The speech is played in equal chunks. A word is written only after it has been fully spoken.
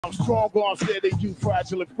I'm strong, I'm steady, you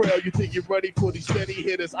fragile and frail. You think you're ready for these steady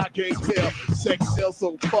hitters? I can't tell. Sex sells,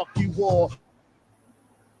 so fuck you all.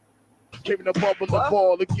 Came in the bubble the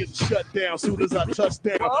ball and get shut down soon as I touch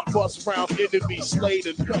down. Bust rounds, enemies slayed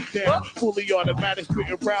and cut down. Fully automatic,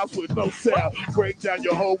 spitting rounds with no sound. Break down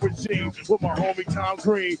your whole regime with my homie Tom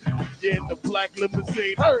Green. In the black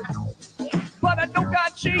limousine. But I know God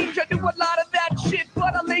changed. I do a lot of that shit,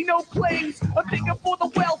 but I lay no claims. I'm thinking for the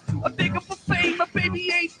wealth, I'm thinking for fame. My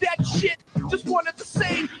baby ain't that shit, just wanted the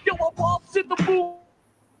same. Yo, I waltz in the room.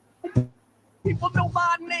 People know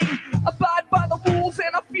my name, abide by the rules,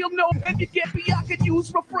 and I feel no. If you get me, I can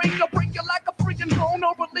use refrain. I'll break you like a freaking bone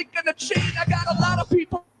or a link in a chain. I got a lot of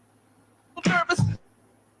people nervous.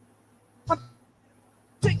 I'm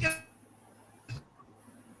taking.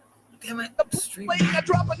 Damn it. I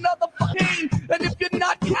drop another fucking, and if you're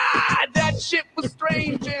not, God, that shit was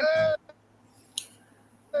strange.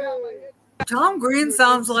 Tom Green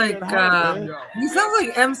sounds like he sounds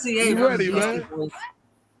like MCA. You ready, man?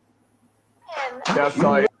 That's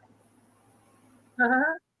like.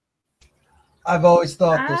 I've always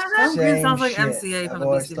thought this Tom Green same sounds like shit. MCA from I've the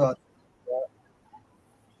always Beastie thought.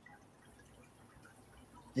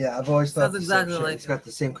 Yeah, I've always thought Sounds the exactly same shit. like He's got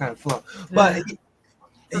the same kind of flow, but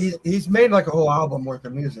he's made like a whole album worth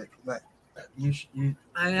of music. But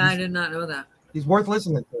I did not know that. He's worth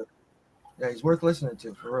listening to. Yeah, he's worth listening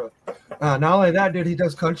to for real. Not only that, dude, he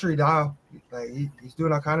does country now. Like he's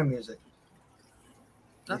doing all kind of music.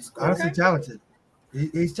 That's he's cool. honestly talented.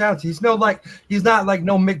 He's talented. He's not like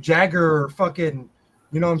no Mick Jagger or fucking,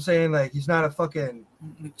 you know what I'm saying? Like he's not a fucking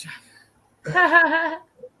Mick Jagger.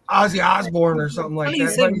 Ozzy Osbourne or something like Funny you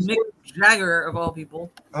that. say Like, Mick Jagger of all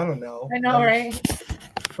people. I don't know. I know, right?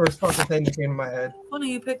 First fucking thing that came to my head.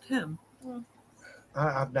 Funny you picked him.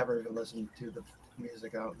 I've never even listened to the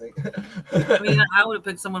music, I don't think. I mean, I would have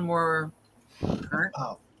picked someone more current.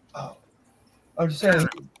 Oh. I'm just saying,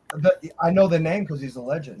 I know the name because he's a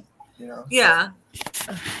legend, you know? Yeah.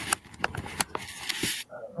 I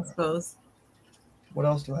suppose. What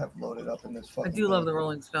else do I have loaded up in this I fucking do love thing? the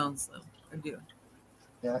Rolling Stones, though. I do.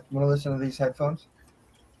 Yeah, you want to listen to these headphones?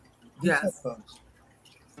 These Yes. headphones.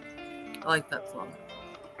 I like that song.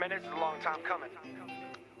 Man, this is a long time coming.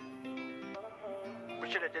 We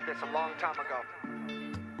should have did this a long time ago.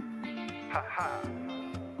 Ha ha.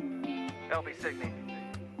 lbsickning.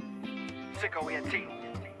 SicKKo.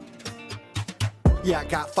 Yeah, I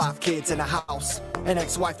got 5 kids in a house, an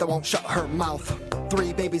ex-wife that won't shut her mouth,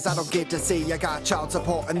 3 babies I don't get to see. I got child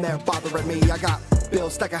support and they're bothering me. I got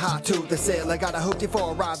bills stuck high to the ceiling. I got a hoopty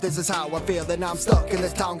for a ride. This is how I feel, and I'm stuck in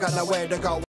this town, got nowhere to go.